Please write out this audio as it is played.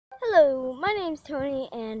Hello, my name's Tony,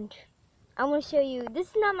 and I want to show you. This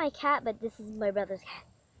is not my cat, but this is my brother's cat.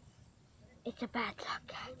 It's a bad luck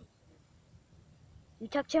cat. You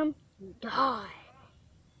touch him, you die.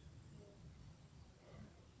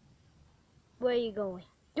 Where are you going?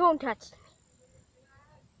 Don't touch me.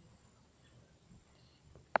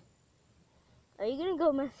 Are you gonna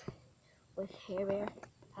go mess with Hair Bear?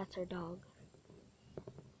 That's our dog.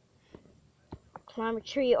 Climb a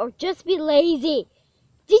tree or just be lazy.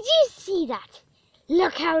 Did you see that?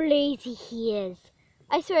 Look how lazy he is.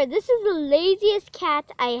 I swear, this is the laziest cat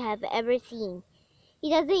I have ever seen.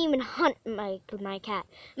 He doesn't even hunt my cat.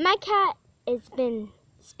 My cat has been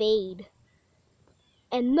spayed.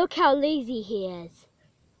 And look how lazy he is.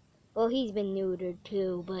 Well, he's been neutered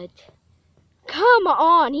too, but come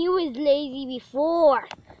on, he was lazy before.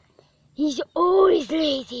 He's always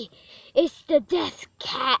lazy. It's the death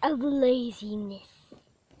cat of laziness.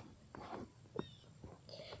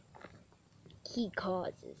 He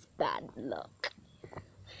causes bad luck.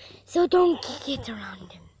 So don't get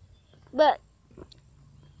around him. But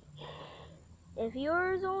if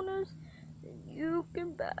you're his owners, then you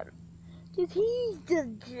can bat him. Because he's the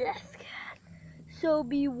death cat. So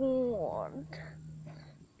be warned.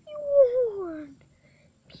 Be warned.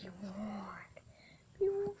 Be warned. Be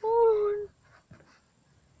warned.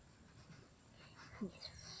 He's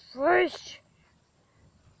fresh.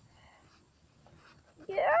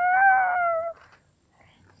 Yeah.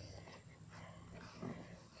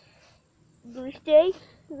 You gonna stay?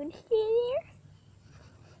 You gonna stay there?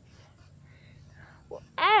 Well,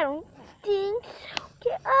 I don't think so.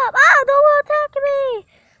 Get up! Oh, don't attack me!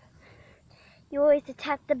 You always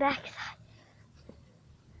attack the backside.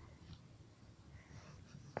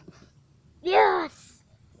 Yes!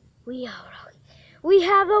 We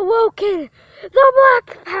have awoken the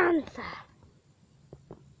Black Panther!